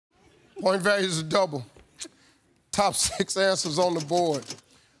Point value is a double. Top 6 answers on the board.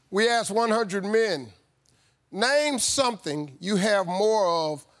 We asked 100 men, name something you have more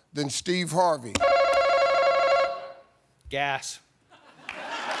of than Steve Harvey. Gas.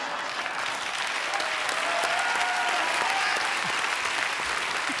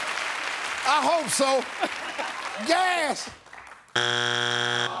 I hope so. Gas.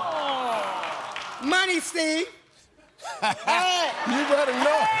 Money, Steve. Hey. You better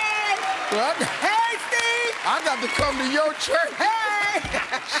know. Hey, hey Steve. I got to come to your church. Hey.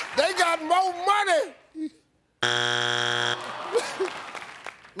 They got more money.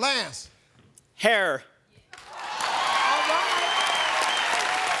 Lance. Hair.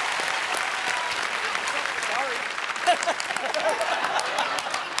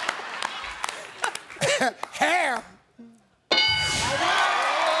 Hair.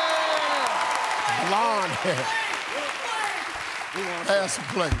 Blonde hair. Pass the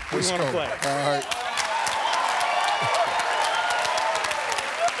play. We want to play. All right.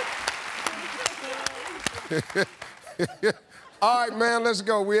 All right, man, let's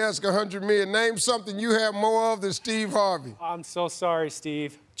go. We ask 100 million. Name something you have more of than Steve Harvey. I'm so sorry,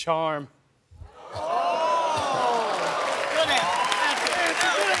 Steve. Charm.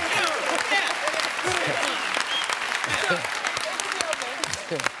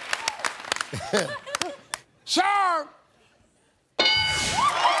 Charm.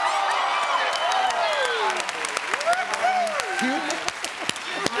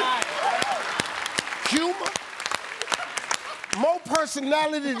 Humor. More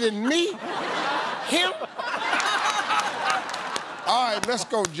personality than me. Him. All right, let's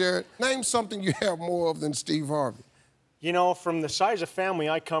go, Jared. Name something you have more of than Steve Harvey. You know, from the size of family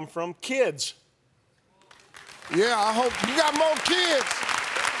I come from, kids. Yeah, I hope you got more kids.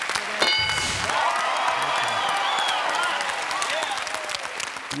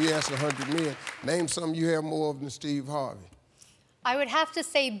 We asked 100 million. Name something you have more of than Steve Harvey. I would have to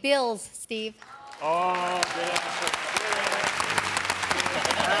say bills, Steve. Oh, good answer.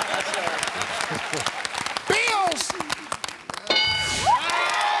 Bills!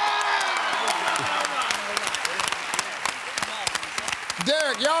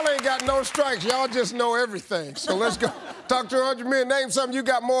 Derek, y'all ain't got no strikes. Y'all just know everything. So let's go. Talk to 100 million. Name something you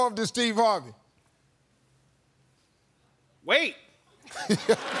got more of than Steve Harvey. Wait. This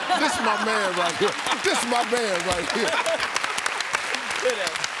is my man right here. This is my man right here. Good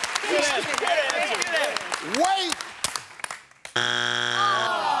answer. Good answer. Good answer. Good answer. Wait.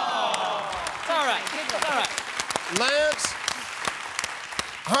 All right. All right. Lance,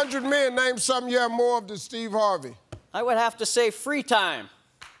 100 million. Name something you have more of than Steve Harvey. I would have to say free time.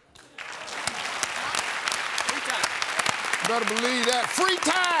 Free time. You better believe that. Free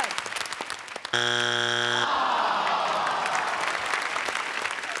time.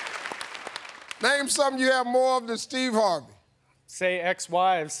 Name something you have more of than Steve Harvey. Say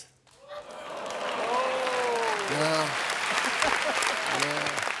ex-wives. Yeah.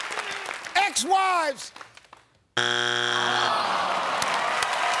 Ex-wives.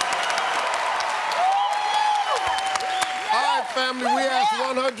 All right, family, we asked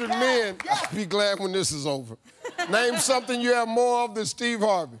 100 men. I'll be glad when this is over. Name something you have more of than Steve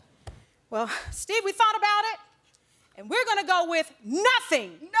Harvey. Well, Steve, we thought about it, and we're gonna go with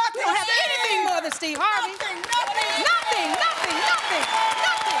nothing. Nothing. We don't have anything more than Steve Harvey. Nothing.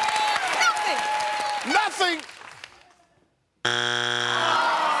 Nothing.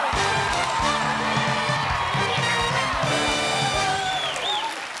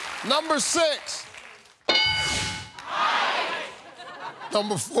 Number 6.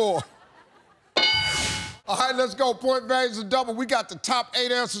 Number 4. All right, let's go. Point values are double. We got the top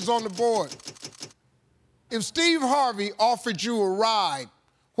 8 answers on the board. If Steve Harvey offered you a ride,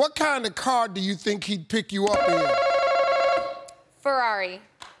 what kind of car do you think he'd pick you up in? Ferrari.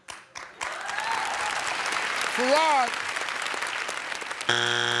 Ferrari.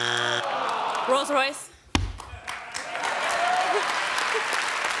 Rolls Royce.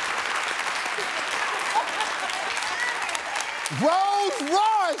 Rolls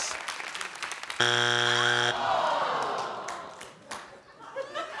Royce.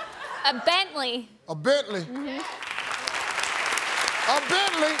 A Bentley. A Bentley. A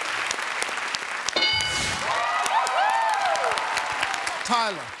Bentley.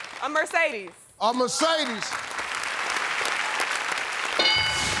 Tyler. A Mercedes. A Mercedes.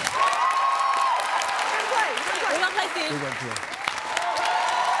 We're gonna play Steve. We're gonna play.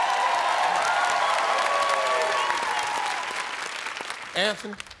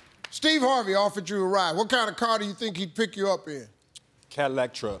 Anthony, Steve Harvey offered you a ride. What kind of car do you think he'd pick you up in?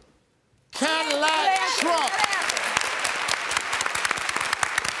 Cadillac truck. Cadillac truck.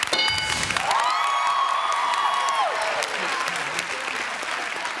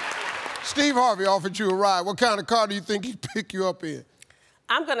 Steve Harvey offered you a ride. What kind of car do you think he'd pick you up in?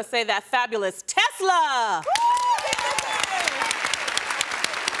 I'm gonna say that fabulous Tesla.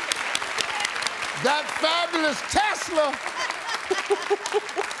 That fabulous Tesla.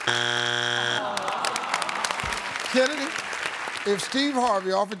 Kennedy, if Steve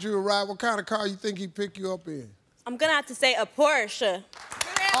Harvey offered you a ride, what kind of car you think he'd pick you up in? I'm gonna have to say a Porsche.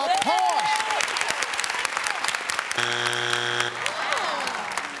 A Porsche.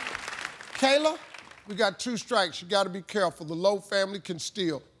 Kayla, we got 2 strikes. You got to be careful. The Lowe family can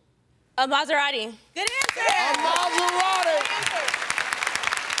steal. A Maserati. Good answer. A Maserati.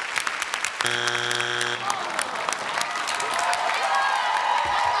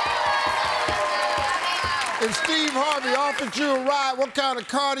 If Steve Harvey offered you a ride, what kind of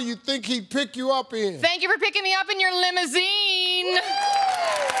car do you think he'd pick you up in? Thank you for picking me up in your limousine.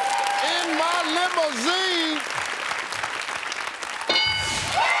 In my limousine.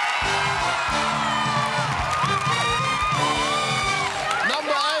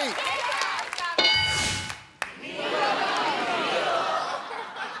 Number 8.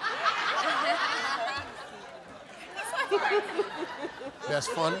 That's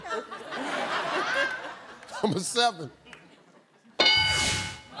funny. Number 7.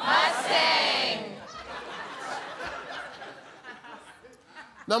 Mustang.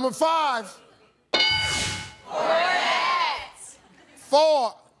 Number 5. Corvette.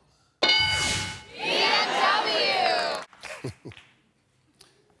 4. BMW.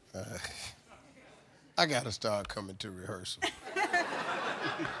 I gotta start coming to rehearsal.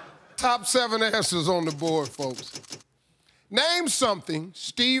 Top 7 answers on the board, folks. Name something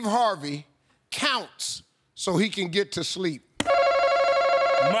Steve Harvey counts so he can get to sleep.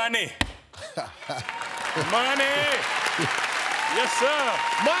 Money. Money. Yes, sir.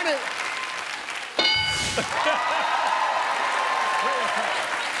 Money.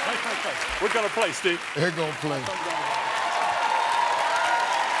 We're gonna play, Steve. They're gonna play.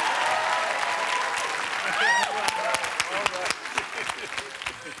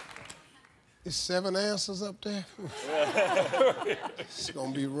 There's 7 answers up there. It's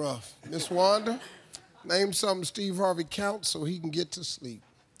gonna be rough. Miss Wanda, name something Steve Harvey counts so he can get to sleep.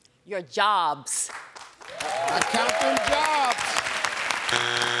 Your jobs. I count them jobs.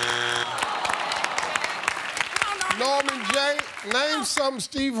 Norman J., name something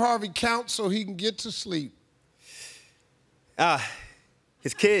Steve Harvey counts so he can get to sleep.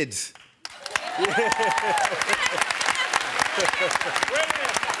 His kids.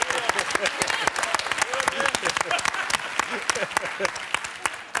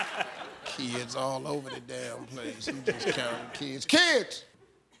 Kids all over the damn place. He just counting kids. Kids!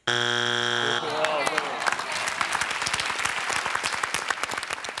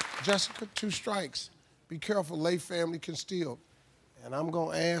 Jessica, 2 strikes. Be careful, Lay family can steal. And I'm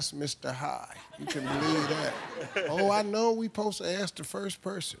gonna ask Mr. High. You can believe that. Oh, I know we supposed to ask the first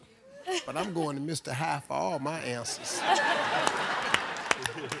person, but I'm going to Mr. High for all my answers.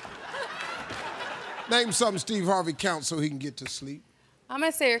 Name something Steve Harvey counts so he can get to sleep. I'm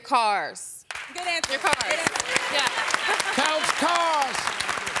gonna say your cars. Good answer. Your cars. Good answer. Yeah. Counts cars.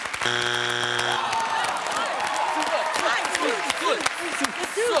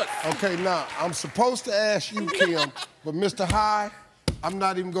 Okay, now, I'm supposed to ask you, Kim, but Mr. High, I'm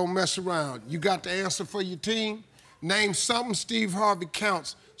not even gonna mess around. You got the answer for your team? Name something Steve Harvey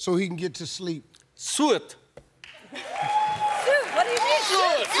counts so he can get to sleep. Suit. What do you mean?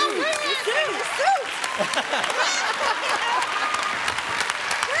 Suit.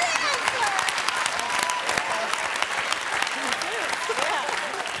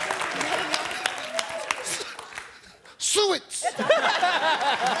 Suits!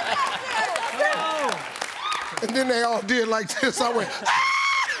 And then they all did like this. I went,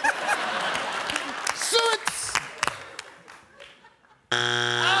 Suits!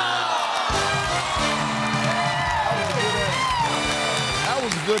 That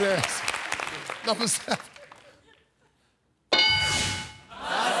was a good answer. Number 7.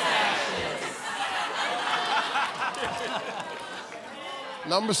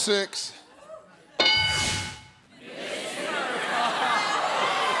 Number 6.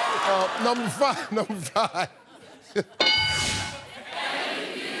 Number 5. Number 5.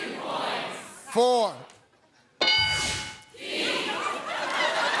 4.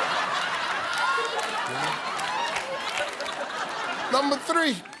 Number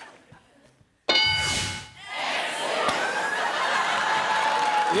 3.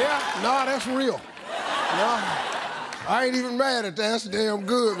 Yeah, no, that's real. No, I ain't even mad at that. That's damn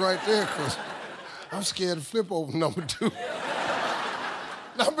good right there, because I'm scared to flip over number 2.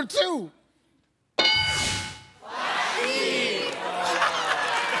 Number 2.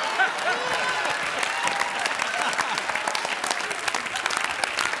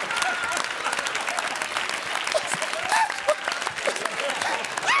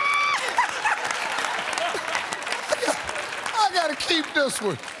 keep this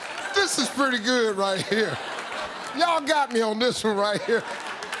one. This is pretty good right here. Y'all got me on this one right here.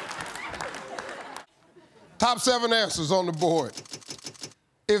 Top 7 answers on the board.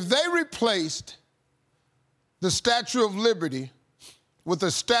 If they replaced the Statue of Liberty with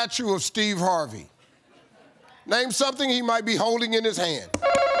a statue of Steve Harvey, name something he might be holding in his hand.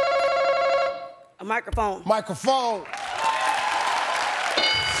 A microphone. Microphone.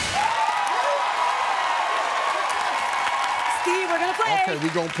 Steve, we're gonna play. Okay,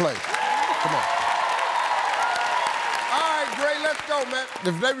 we're gonna play. Come on. All right, Gray, let's go, man.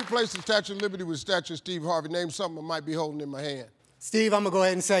 If they replace the Statue of Liberty with the statue of Steve Harvey, name something I might be holding in my hand. Steve, I'm gonna go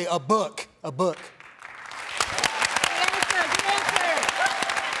ahead and say a book. A book.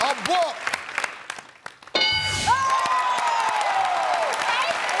 A book.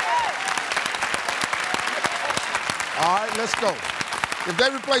 All right, let's go. If they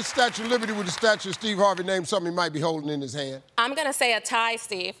replace the Statue of Liberty with the statue of Steve Harvey, name something he might be holding in his hand. I'm gonna say a tie,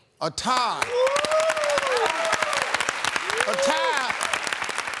 Steve. A tie. A tie.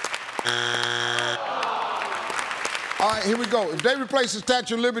 All right, here we go. If they replace the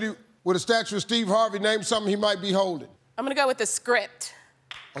Statue of Liberty with a statue of Steve Harvey, name something he might be holding. I'm gonna go with the script.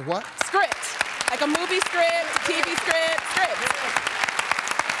 A what? Script. Like a movie script, TV script, script.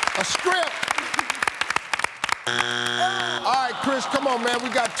 A script. All right, Chris, come on, man. We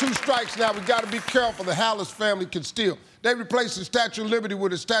got 2 strikes now. We got to be careful. The Hallis family can steal. They replaced the Statue of Liberty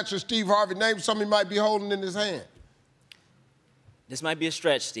with a statue of Steve Harvey. Name something he might be holding in his hand. This might be a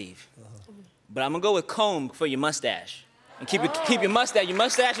stretch, Steve. But I'm gonna go with comb for your mustache. And keep your mustache. Your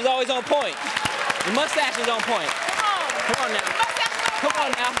mustache is always on point. Your mustache is on point. Come on now. Come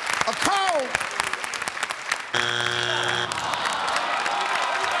on now. A comb.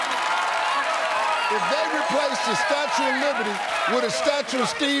 If they replace the Statue of Liberty with a statue of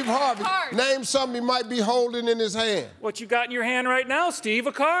Steve Harvey, name something he might be holding in his hand. What you got in your hand right now, Steve?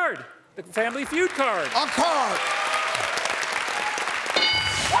 A card. The Family Feud card. A card.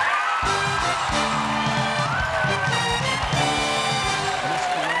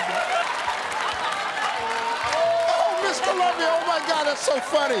 Oh, Miss Columbia, oh my God, that's so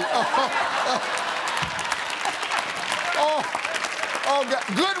funny. Oh, God.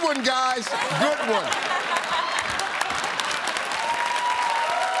 Good one, guys. Good one.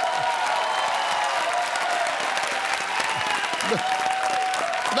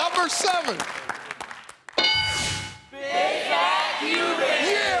 Number 7. Big fat Cuban.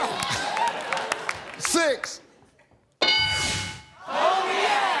 Yeah. 6.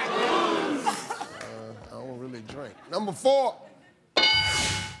 Cognac blues. I don't really drink. Number 4.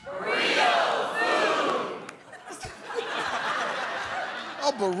 Burrito food.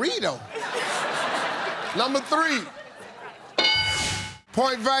 A burrito. Number 3.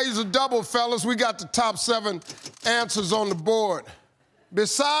 Point values are double, fellas. We got the top 7 answers on the board.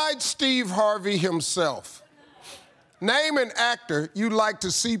 Besides Steve Harvey himself, name an actor you'd like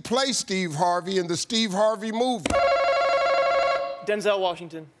to see play Steve Harvey in the Steve Harvey movie. Denzel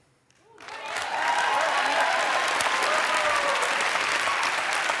Washington.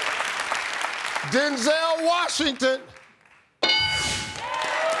 Denzel Washington.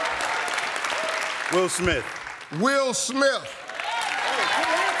 Will Smith. Will Smith.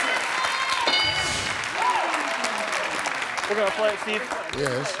 We're gonna play it, Steve.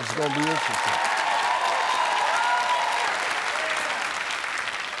 Yes, it's gonna be interesting.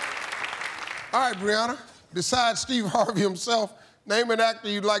 All right, Brianna, besides Steve Harvey himself, name an actor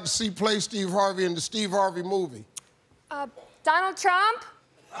you'd like to see play Steve Harvey in the Steve Harvey movie. Donald Trump.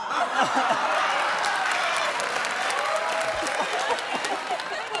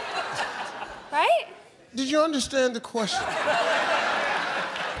 Right? Did you understand the question?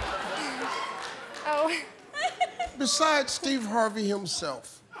 Oh. Besides Steve Harvey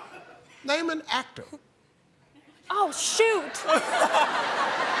himself, name an actor. Oh, shoot.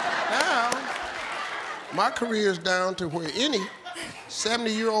 Now, my career's down to where any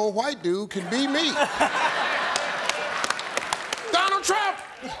 70-year-old white dude can be me. Donald Trump!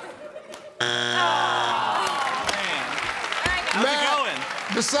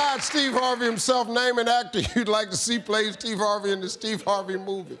 Matt, besides Steve Harvey himself, name an actor you'd like to see play Steve Harvey in the Steve Harvey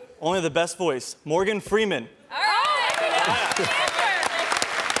movie. Only the best voice, Morgan Freeman. All right.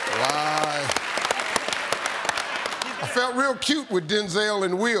 Why? I felt real cute with Denzel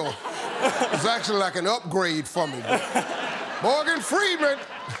and Will. It was actually like an upgrade for me. Morgan Freeman.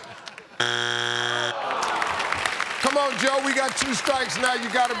 Come on, Joe, we got 2 strikes now. You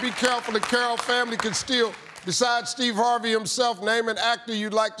gotta be careful. The Carroll family can steal. Besides Steve Harvey himself, name an actor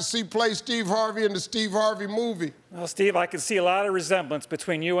you'd like to see play Steve Harvey in the Steve Harvey movie. Well, Steve, I can see a lot of resemblance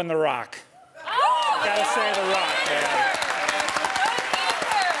between you and The Rock. Gotta say The Rock, man.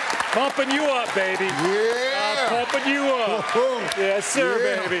 Pumping you up, baby. Yeah. Pumping you up. Yes, sir,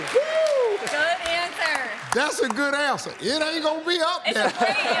 Yeah. baby. Good answer. That's a good answer. It ain't gonna be up there. It's a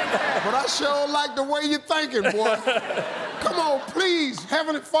great answer. But I sure like the way you're thinking, boy. Come on, please,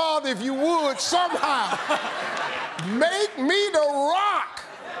 Heavenly Father, if you would, somehow, make me the rock.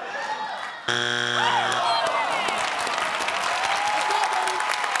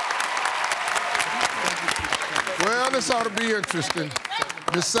 Well, this ought to be interesting.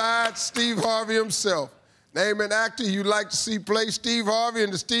 Besides Steve Harvey himself, name an actor you'd like to see play Steve Harvey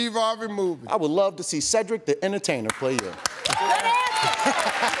in the Steve Harvey movie. I would love to see Cedric the Entertainer play you. Good answer.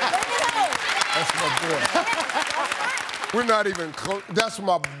 Bring it home. That's my boy. We're not even close. That's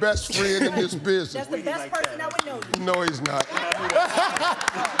my best friend in this business. That's the best person I would know. No, he's not.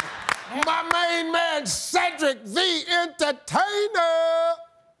 My main man, Cedric the Entertainer.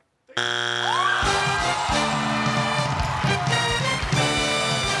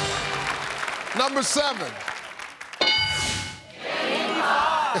 Number 7.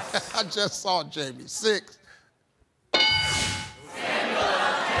 I just saw Jamie. 6.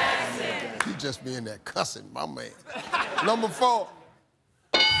 He just being that cussing, my man. Number 4.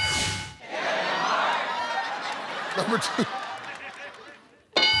 Number 2.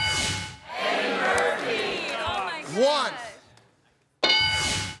 1.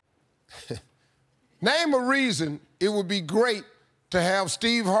 Name a reason it would be great to have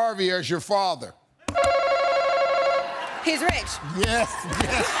Steve Harvey as your father. He's rich. Yes,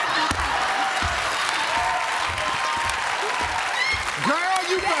 yes. Girl,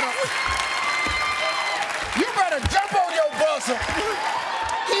 you better jump on your buzzer.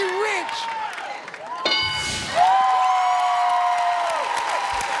 He rich.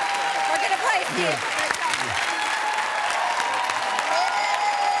 We're gonna play, Steve.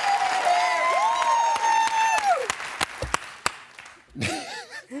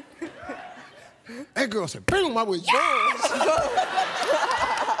 That girl said, boom, I was yours.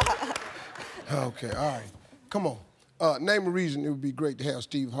 Okay, all right. Come on. Name a reason it would be great to have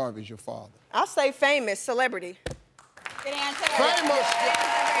Steve Harvey as your father. I'll say famous, celebrity. Good answer. Famous.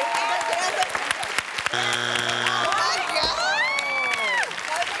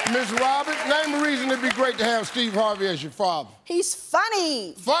 Miss Robert, name a reason it'd be great to have Steve Harvey as your father. He's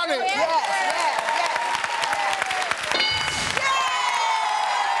funny. Funny.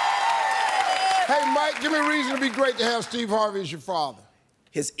 Hey, Mike, give me a reason it'd be great to have Steve Harvey as your father.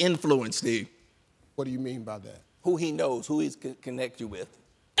 His influence, Steve. What do you mean by that? Who he knows, who he's connect you with.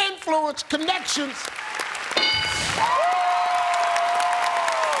 Influence, connections.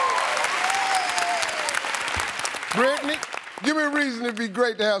 Brittany, give me a reason it'd be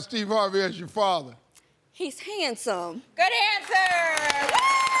great to have Steve Harvey as your father. He's handsome. Good answer.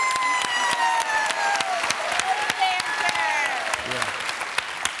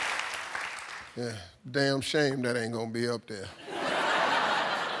 Yeah, damn shame that ain't gonna be up there.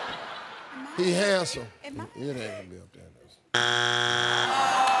 He handsome. It ain't gonna be up there.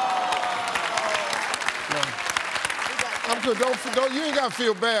 No. I'm good. Don't, you ain't gotta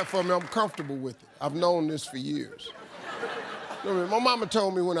feel bad for me. I'm comfortable with it. I've known this for years. My mama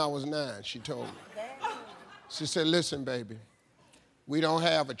told me when I was 9, she told me. She said, listen, baby, we don't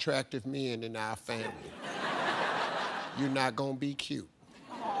have attractive men in our family. You're not gonna be cute.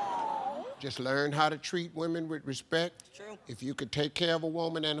 Just learn how to treat women with respect. True. If you could take care of a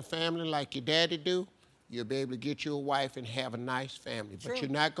woman and a family like your daddy do, you'll be able to get you a wife and have a nice family. True. But you're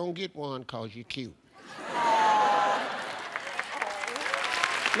not gonna get one because you're cute.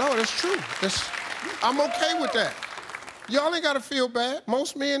 No, that's true. I'm okay with that. Y'all ain't gotta feel bad.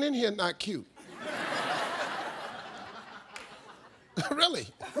 Most men in here not cute. Really.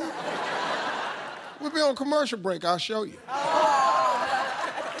 We'll be on commercial break, I'll show you.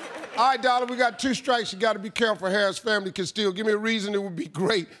 All right, Dollar, we got 2 strikes. You got to be careful. Harris family can steal. Give me a reason it would be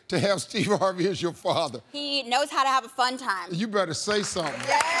great to have Steve Harvey as your father. He knows how to have a fun time. You better say something.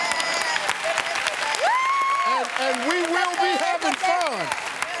 And we will be having fun.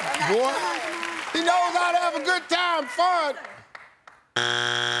 Boy, he knows how to have a good time, fun.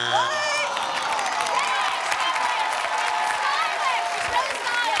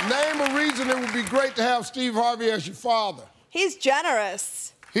 Name a reason it would be great to have Steve Harvey as your father. He's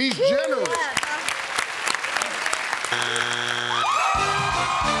generous. He's generous.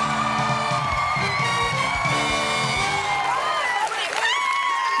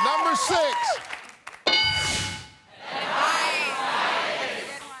 Number 6.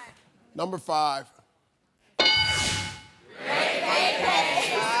 Number 5.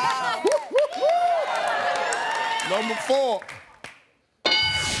 Number 4.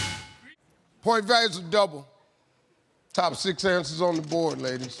 Point values are double. Top 6 answers on the board,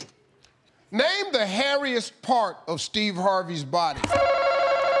 ladies. Name the hairiest part of Steve Harvey's body.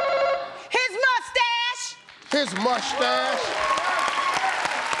 His mustache. His mustache.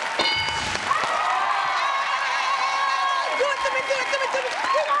 Do it to me, do it to me, do it.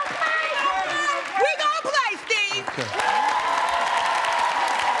 We gonna play, Steve. Okay.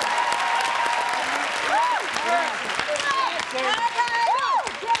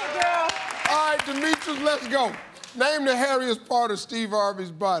 All right, Demetrius, let's go. Name the hairiest part of Steve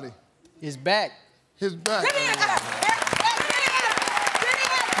Harvey's body. His back. His back. My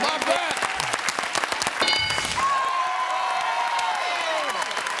back.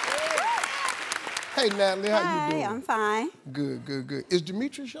 Hey, Natalie, how you doing? I'm fine. Good, good, good. Is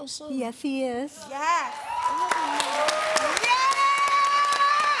Demetrius your son? Yes, he is. Yes.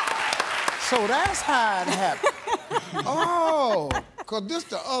 So that's how it happened. Oh, because this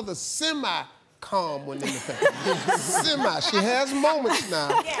the other semi-calm one in the family. Semi. She has moments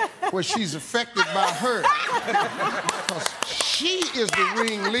now where she's affected by her. Because she is the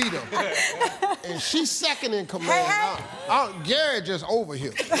ringleader. And she's second in command. Gary just over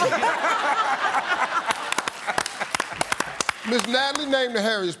here. Miss Natalie, name the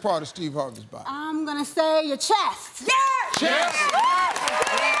hairiest part of Steve Harvey's body. I'm gonna say your chest. Yes. Chest.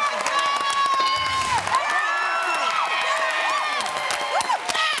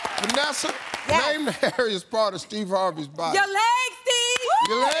 Vanessa, name the hairiest part of Steve Harvey's body. Your legs, Steve.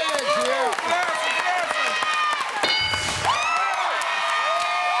 Your legs, yeah.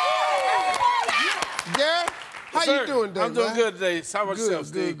 Gary, how you doing today, I'm doing man? good today. How about yourself,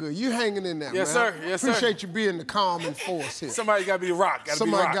 Steve? Good, good. You hanging in there, Yes, man. sir. Yes, sir. Appreciate you being the calming force here. Somebody got to be the rock.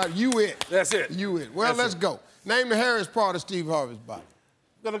 Somebody got you it. That's it. You it. Well, That's let's it. go. Name the hairiest part of Steve Harvey's body.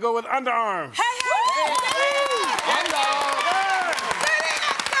 I'm going to go with underarm. Underarm.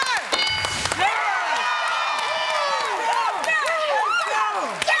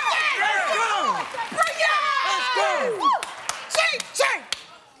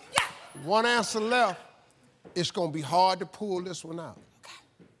 One answer left. It's gonna be hard to pull this one out. Okay.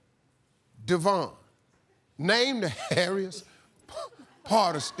 Devon, name the hairiest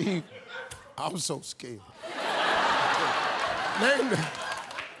part of Steve. I'm so scared. Name the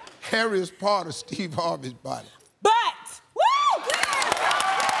hairiest part of Steve Harvey's body. Butt. Woo! Good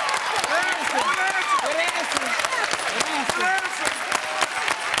answer.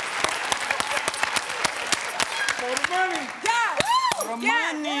 For the money. Yeah. For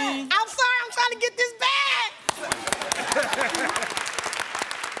money. I'm sorry, I'm trying to get this bag.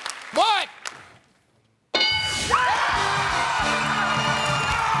 But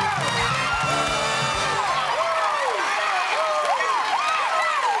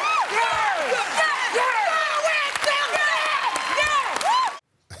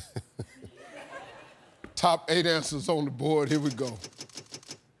top 8 answers on the board. Here we go.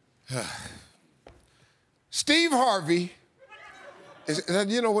 Steve Harvey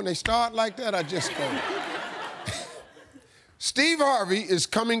you know, when they start like that, I just go. Steve Harvey is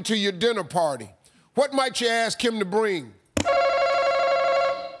coming to your dinner party. What might you ask him to bring?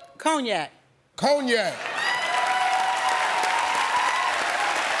 Cognac. Cognac.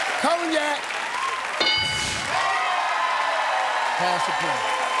 Cognac. Pass the play.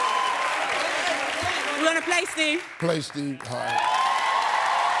 We're gonna play, Steve. Play, Steve. All right.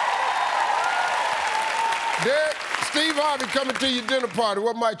 Derek, Steve Harvey coming to your dinner party.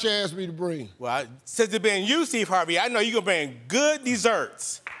 What might you ask me to bring? Well, since it being you, Steve Harvey, I know you're gonna bring good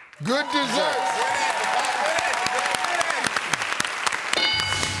desserts. Good desserts.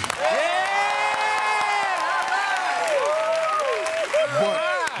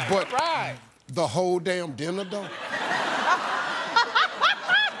 But the whole damn dinner, though?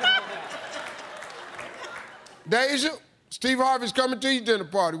 Deja, Steve Harvey's coming to your dinner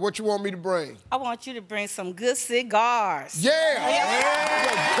party. What you want me to bring? I want you to bring some good cigars. Yeah!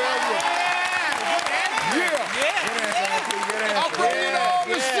 I'm bringing all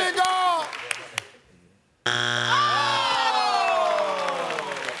the cigar!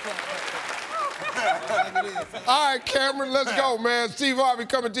 All right, Cameron, let's go, man. Steve Harvey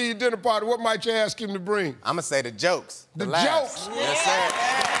coming to your dinner party. What might you ask him to bring? I'm gonna say the jokes. The laughs. jokes? Yes, sir.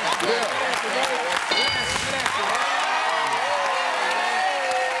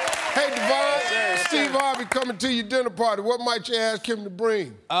 Hey, Devon, Steve Harvey coming to your dinner party. What might you ask him to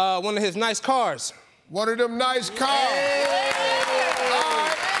bring? One of his nice cars. One of them nice cars. All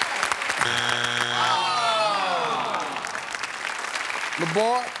right.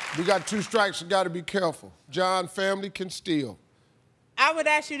 LeBoy, we got 2 strikes. You got to be careful. John, family can steal. I would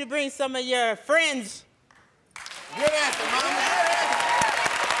ask you to bring some of your friends. Good answer, Mama.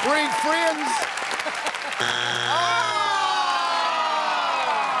 Bring friends.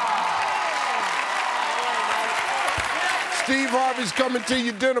 Harvey's coming to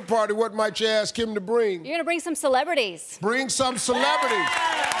your dinner party. What might you ask him to bring? You're gonna bring some celebrities. Bring some celebrities.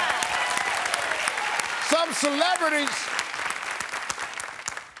 Some celebrities.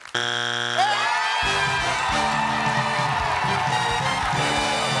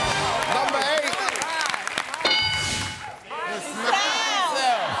 Number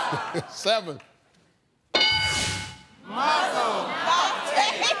 8. 7.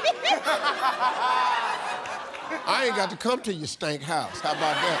 I ain't got to come to your stank house. How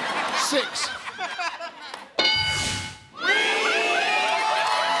about that? 6.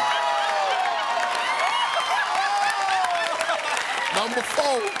 Number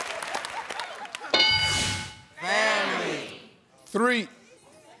 4. Family. 3.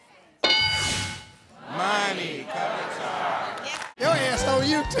 Money. Your ass on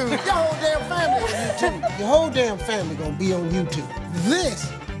YouTube. Your whole damn family on YouTube. Your whole damn family gonna be on YouTube.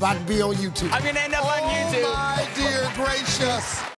 This about to be on YouTube. I'm gonna end up on YouTube. Oh, my dear gracious.